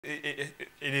It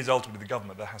is ultimately the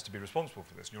government that has to be responsible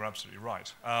for this, and you're absolutely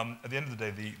right. At the end of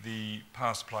the day, the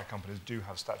power supply companies do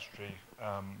have statutory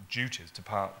duties to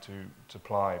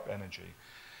supply energy.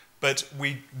 But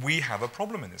we have a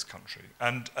problem in this country,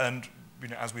 and you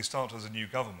know, as we start as a new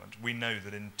government, we know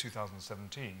that in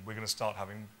 2017 we're going to start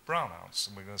having brownouts,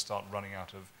 and we're going to start running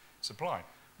out of supply.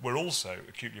 We're also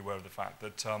acutely aware of the fact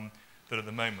that that at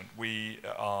the moment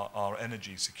our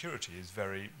energy security is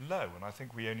very low, and I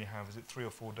think we only have, is it 3 or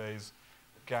 4 days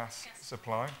gas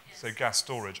supply? Yes. So gas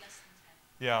storage.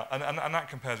 Yeah, and that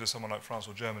compares with someone like France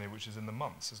or Germany, which is in the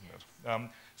months, isn't it?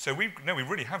 So we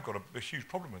really have got a huge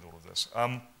problem with all of this.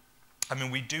 I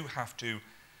mean, we do have to,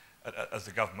 as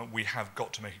the government, we have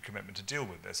got to make a commitment to deal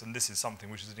with this, and this is something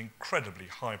which is an incredibly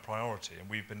high priority, and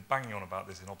we've been banging on about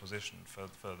this in opposition for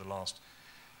the last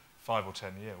 5 or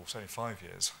 10 years, or certainly 5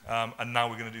 years, and now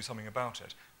we're going to do something about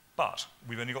it. But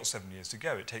we've only got 7 years to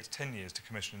go. It takes 10 years to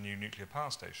commission a new nuclear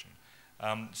power station.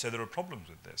 So there are problems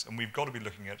with this, and we've got to be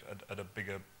looking at a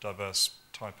bigger, diverse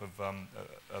type of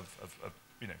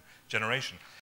you know, generation.